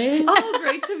GA? Oh,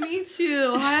 great to meet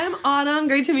you. Hi, I'm Autumn.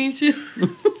 Great to meet you.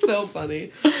 So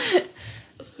funny.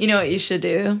 You know what you should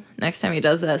do? Next time he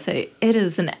does that, say, it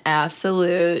is an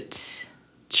absolute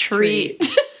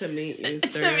treat. To meet you,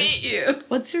 sir. To meet you.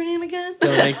 What's your name again?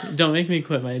 Don't make me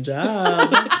quit my job.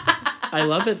 I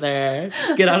love it there.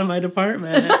 Get out of my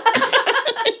department.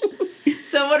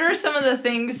 So what are some of the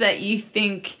things that you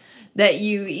think that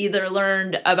you either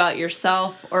learned about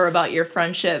yourself or about your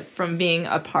friendship from being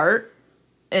apart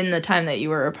in the time that you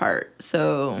were apart?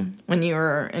 So when you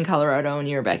were in Colorado and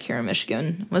you were back here in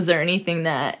Michigan, was there anything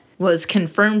that was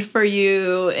confirmed for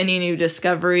you? Any new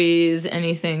discoveries?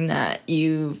 Anything that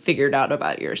you figured out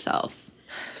about yourself?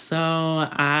 So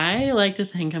I like to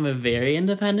think I'm a very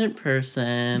independent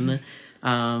person,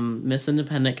 Miss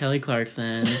Independent Kelly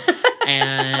Clarkson,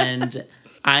 and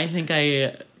I think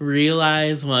I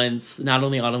realized once not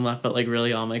only Autumn left, but like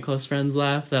really all my close friends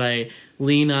left, that I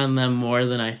lean on them more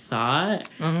than I thought.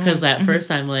 Because at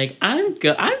first I'm like, I'm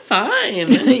good, I'm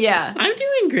fine. Yeah. I'm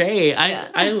doing great.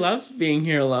 I love being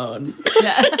here alone.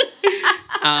 Yeah.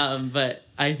 But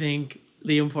I think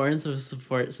the importance of a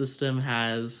support system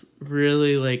has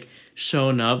really like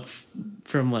shown up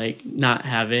from like not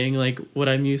having like what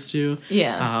I'm used to.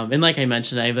 Yeah. And like I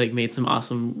mentioned, I've like made some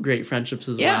awesome, great friendships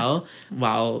as well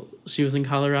while she was in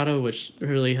Colorado, which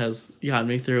really has gotten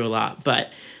me through a lot. But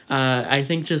I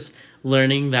think just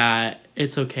learning that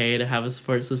it's okay to have a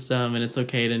support system and it's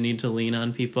okay to need to lean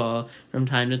on people from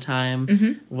time to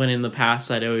time. When in the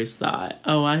past I'd always thought,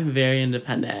 oh, I'm very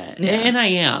independent. And I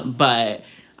am, but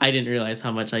I didn't realize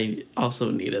how much I also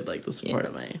needed like the support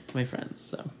of my friends.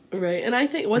 So right, and I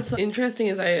think what's interesting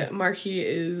is Markie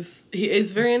is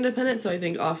very independent, so I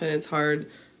think often it's hard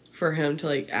for him to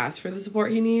like ask for the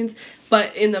support he needs.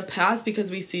 But in the past, because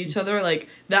we see each other like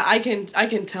that, I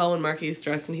can tell when Markie's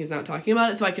stressed and he's not talking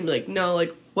about it, so I can be like, no,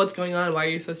 like what's going on? Why are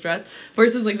you so stressed?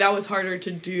 Versus like that was harder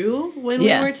to do when we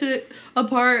were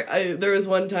apart. There was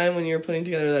one time when you were putting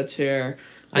together that chair.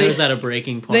 I was at a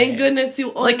breaking point. Thank goodness you...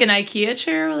 Like an IKEA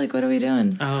chair? Like, what are we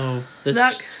doing? Oh, this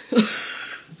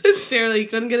chair, like, he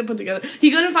couldn't get it put together.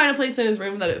 He couldn't find a place in his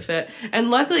room that it fit. And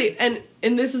luckily, and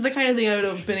this is the kind of thing I would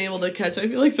have been able to catch, I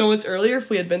feel like, so much earlier if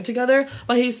we had been together.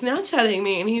 But he's Snapchatting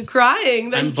me, and he's crying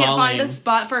that he can't find a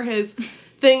spot for his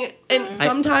thing. And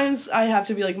sometimes I have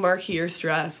to be like, Markie, you're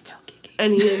stressed.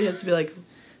 And he has to be like,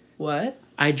 what?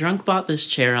 I drunk bought this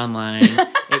chair online.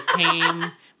 It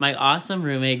came... My awesome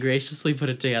roommate graciously put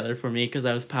it together for me because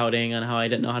I was pouting on how I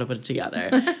didn't know how to put it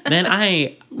together. Then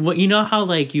you know how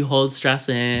like you hold stress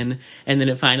in and then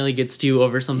it finally gets to you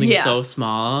over something so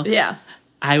small? Yeah.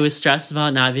 I was stressed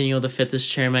about not being able to fit this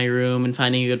chair in my room and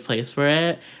finding a good place for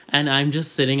it. And I'm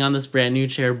just sitting on this brand new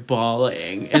chair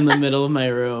bawling in the middle of my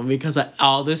room because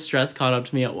all this stress caught up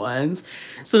to me at once.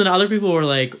 So then other people were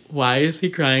like, why is he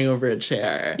crying over a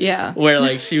chair? Yeah. Where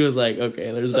like she was like,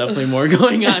 okay, there's definitely more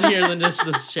going on here than just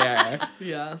this chair.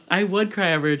 Yeah. I would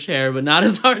cry over a chair, but not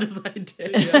as hard as I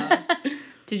did. Yeah.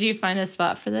 Did you find a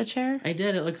spot for the chair? I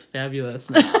did. It looks fabulous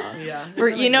now. Yeah.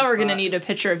 We're going to need a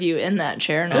picture of you in that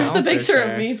chair now. There's a picture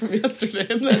of me from yesterday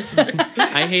in that chair.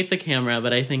 I hate the camera,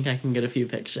 but I think I can get a few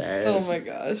pictures. Oh my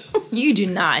gosh. You do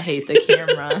not hate the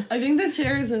camera. I think the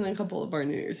chair is in a couple of our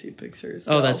New Year's Eve pictures.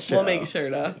 So that's true. We'll make sure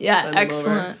to Yeah, send them over.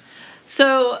 excellent.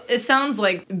 So it sounds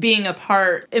like being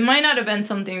apart, it might not have been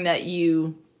something that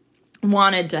you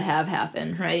wanted to have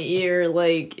happen, right? You're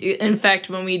like, in fact,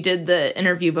 when we did the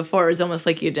interview before, it was almost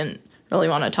like you didn't really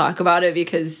want to talk about it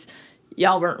because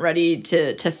y'all weren't ready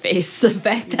to face the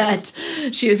fact that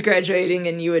she was graduating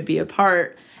and you would be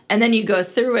apart. And then you go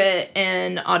through it,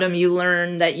 and Autumn, you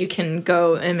learn that you can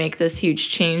go and make this huge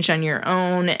change on your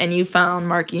own, and you found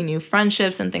Markie new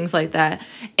friendships and things like that.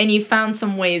 And you found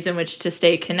some ways in which to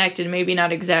stay connected, maybe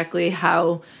not exactly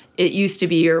how it used to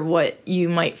be or what you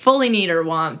might fully need or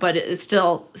want, but it's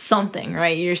still something,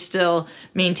 right? You're still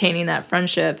maintaining that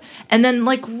friendship. And then,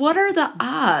 like, what are the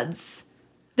odds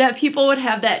that people would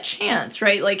have that chance,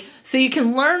 right? Like, so you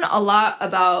can learn a lot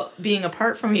about being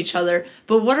apart from each other,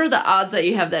 but what are the odds that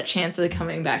you have that chance of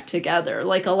coming back together?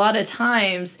 Like, a lot of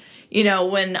times, you know,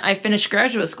 when I finished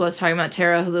graduate school, I was talking about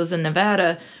Tara, who lives in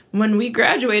Nevada. When we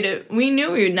graduated, we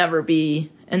knew we would never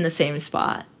be in the same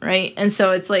spot, right? And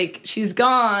so it's like, she's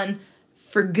gone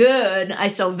for good. I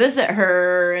still visit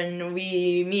her, and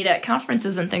we meet at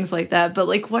conferences and things like that. But,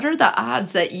 like, what are the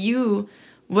odds that you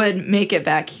would make it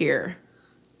back here?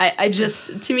 I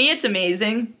just, to me, it's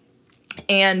amazing.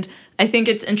 And I think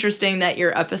it's interesting that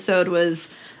your episode was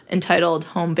entitled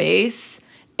Home Base,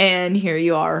 and here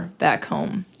you are back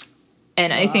home.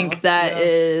 And I think that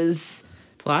is...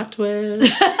 Plot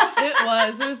twist.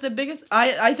 It was the biggest.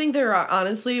 I think there are,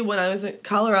 honestly, when I was in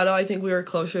Colorado, I think we were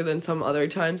closer than some other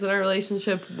times in our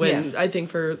relationship. When I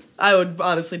think I would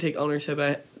honestly take ownership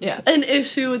at an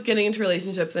issue with getting into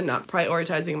relationships and not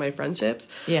prioritizing my friendships.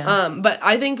 Yeah. But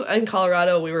I think in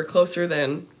Colorado we were closer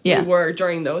than we were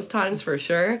during those times for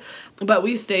sure. But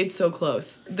we stayed so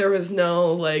close. There was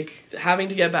no like having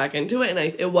to get back into it, and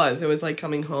it was like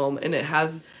coming home, and it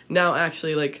has now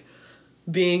actually like.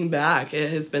 Being back,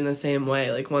 it has been the same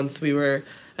way. Like once I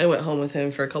went home with him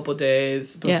for a couple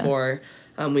days before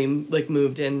we like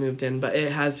moved in, but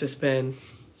it has just been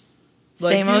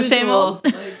like, same old.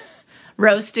 Like,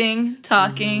 roasting,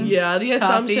 talking. Yeah, the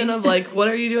assumption of like, what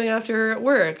are you doing after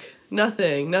work?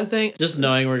 Nothing. Just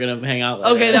knowing we're gonna hang out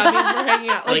later. Okay, that means we're hanging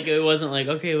out. Like it wasn't like,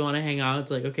 okay, we want to hang out. It's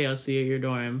like, okay, I'll see you at your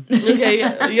dorm. Okay,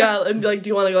 yeah. And like, do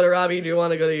you want to go to Robbie? Do you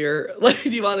want to go to do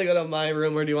you want to go to my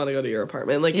room, or do you want to go to your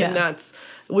apartment? Like, and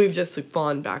we've just like,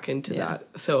 fallen back into that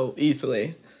so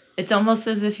easily. It's almost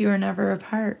as if you were never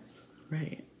apart.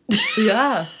 Right.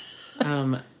 Yeah.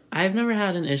 I've never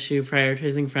had an issue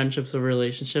prioritizing friendships over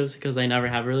relationships because I never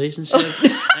have relationships.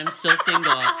 I'm still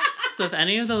single. So if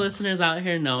any of the listeners out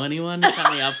here know anyone to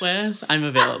set me up with, I'm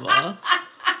available.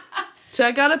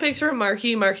 Check out a picture of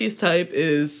Markie. Markie's type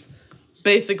is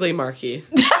basically Markie.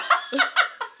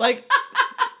 Like,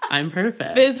 I'm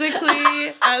perfect.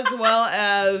 Physically as well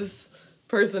as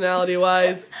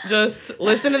personality-wise. Just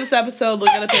listen to this episode,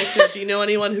 look at a picture. If you know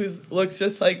anyone who looks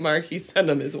just like Markie, send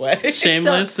them his way.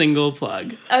 Shameless single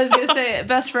plug. I was going to say,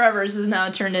 Best Forevers has now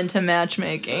turned into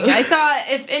matchmaking. I thought,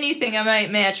 if anything, I might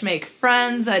matchmake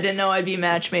friends. I didn't know I'd be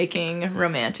matchmaking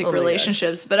romantic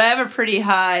relationships. But I have a pretty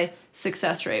high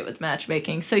success rate with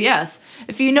matchmaking. So yes,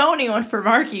 if you know anyone for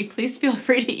Markie, please feel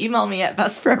free to email me at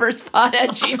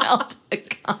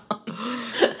bestforeverspod@gmail.com.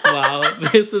 Wow,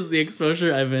 this is the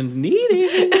exposure I've been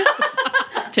needing.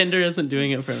 Tinder isn't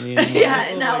doing it for me anymore.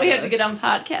 Yeah, now we have to get on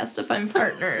podcast to find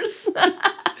partners.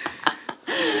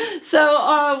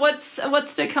 So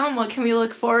what's to come? What can we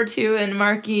look forward to in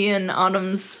Markie and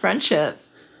Autumn's friendship?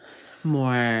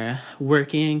 More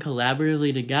working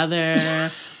collaboratively together.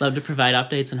 Love to provide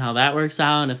updates on how that works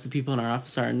out and if the people in our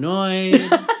office are annoyed.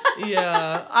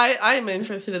 Yeah, I'm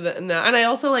interested in that. And I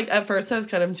also, like, at first I was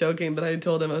kind of joking, but I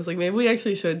told him, I was like, maybe we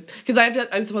actually should, because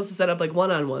I'm supposed to set up, like,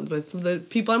 one-on-ones with the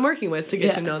people I'm working with to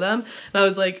get to know them. And I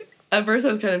was like, at first I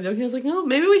was kind of joking. I was like, no,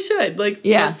 maybe we should. Like,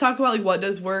 let's talk about, like, what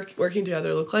does working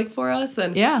together look like for us?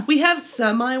 And we have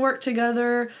semi-work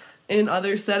together in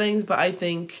other settings, but I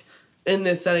think in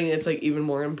this setting, it's, like, even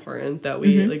more important that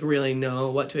we, like, really know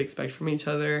what to expect from each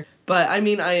other. But, I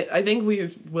mean, I think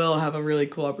we will have a really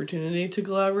cool opportunity to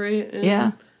collaborate in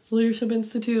the Leadership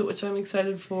Institute, which I'm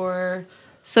excited for.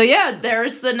 So, yeah,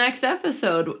 there's the next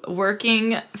episode,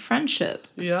 Working Friendship.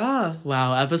 Yeah.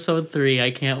 Wow, episode 3.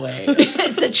 I can't wait.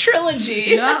 It's a trilogy.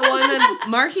 Yeah, well, and then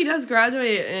Markie does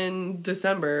graduate in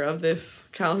December of this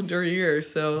calendar year,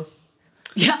 so...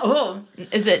 Yeah,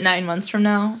 is it 9 months from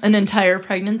now? An entire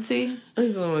pregnancy?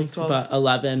 It's almost 12. About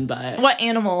 11, but... What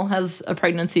animal has a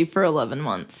pregnancy for 11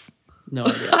 months? No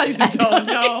idea. I don't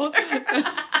know.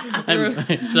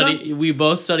 We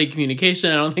both study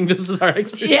communication. I don't think this is our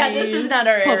expertise. Yeah, this is not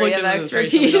our area of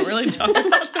expertise. We don't really talk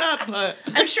about that, but...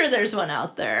 I'm sure there's one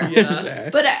out there. Yeah, sure.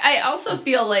 But I also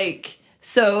feel like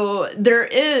So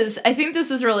I think this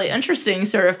is really interesting,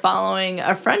 sort of following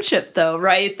a friendship though,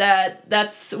 right?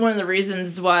 That's one of the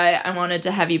reasons why I wanted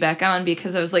to have you back on,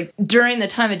 because I was like, during the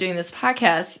time of doing this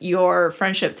podcast, your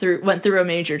friendship went through a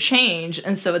major change.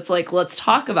 And so it's like, let's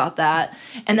talk about that.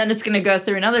 And then it's going to go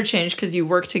through another change because you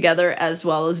work together as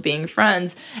well as being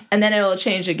friends. And then it will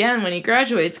change again when he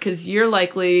graduates, because you're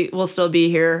likely will still be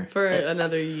here for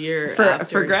another year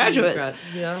for graduates.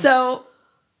 So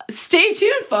stay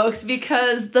tuned, folks,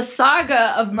 because the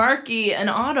saga of Markie and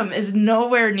Autumn is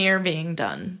nowhere near being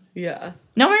done. Yeah.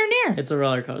 Nowhere near. It's a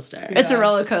roller coaster. It's a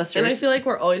roller coaster. And I feel like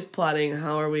we're always plotting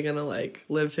how are we going to like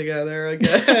live together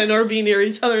again or be near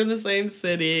each other in the same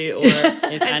city. Or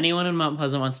if anyone in Mount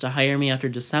Pleasant wants to hire me after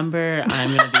December,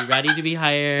 I'm going to be ready to be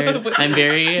hired. I'm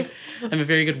a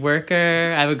very good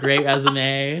worker. I have a great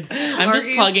resume. I'm just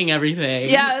plugging everything.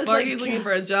 Yeah, Markie's looking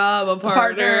for a job, a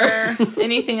partner.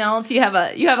 Anything else? You have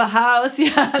a house.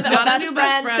 You have a best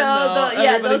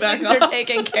friend. Those things are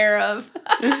taken care of.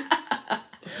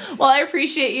 Well, I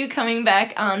appreciate you coming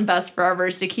back on Best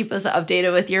Forevers to keep us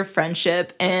updated with your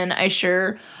friendship, and I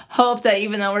sure hope that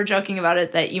even though we're joking about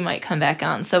it, that you might come back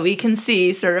on so we can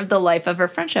see sort of the life of our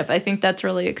friendship. I think that's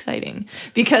really exciting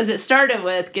because it started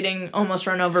with getting almost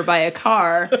run over by a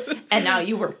car, and now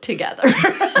you work together.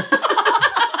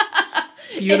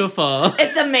 Beautiful.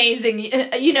 It's amazing.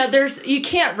 You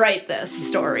can't write this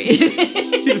story.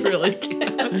 You really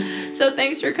can't. So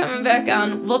thanks for coming back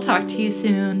on. We'll talk to you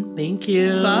soon. Thank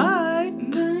you. Bye.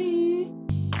 Bye.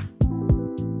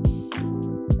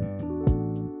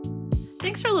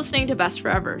 Thanks for listening to Best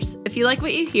Forevers. If you like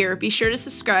what you hear, be sure to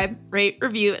subscribe, rate,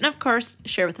 review, and of course,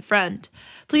 share with a friend.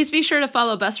 Please be sure to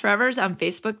follow Best Forevers on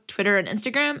Facebook, Twitter, and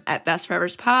Instagram at Best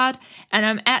Forevers Pod, and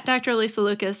I'm at Dr. Alysa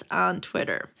Lucas on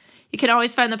Twitter. You can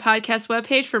always find the podcast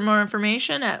webpage for more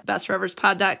information at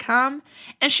bestforeverspod.com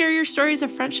and share your stories of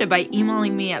friendship by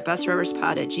emailing me at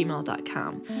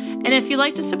bestforeverspod@gmail.com. And if you'd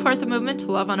like to support the movement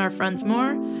to love on our friends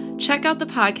more, check out the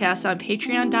podcast on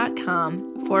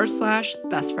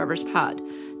patreon.com/bestforeverspod.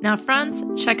 Now,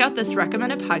 friends, check out this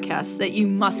recommended podcast that you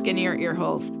must get in your ear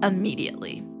holes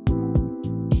immediately.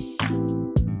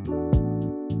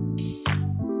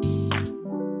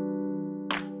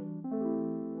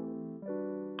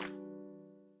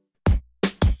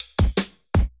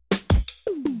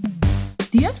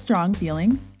 Do you have strong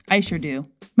feelings? I sure do.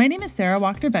 My name is Sarah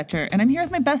Wachter-Betcher, and I'm here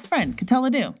with my best friend, Katella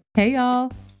Du. Hey,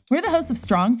 y'all. We're the hosts of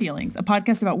Strong Feelings, a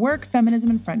podcast about work, feminism,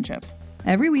 and friendship.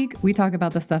 Every week, we talk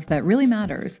about the stuff that really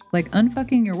matters, like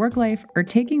unfucking your work life or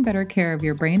taking better care of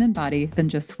your brain and body than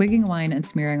just swigging wine and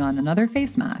smearing on another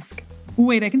face mask.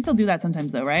 Wait, I can still do that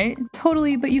sometimes though, right?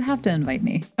 Totally, but you have to invite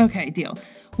me. Okay, deal.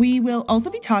 We will also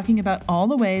be talking about all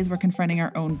the ways we're confronting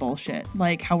our own bullshit,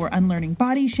 like how we're unlearning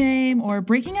body shame or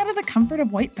breaking out of the comfort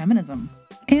of white feminism.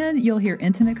 And you'll hear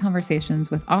intimate conversations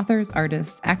with authors,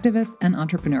 artists, activists, and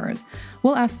entrepreneurs.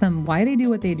 We'll ask them why they do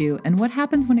what they do and what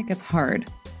happens when it gets hard.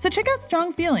 So check out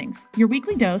Strong Feelings, your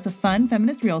weekly dose of fun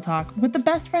feminist real talk with the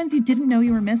best friends you didn't know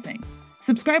you were missing.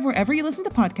 Subscribe wherever you listen to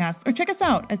podcasts or check us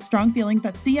out at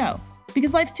strongfeelings.co,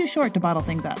 because life's too short to bottle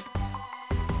things up.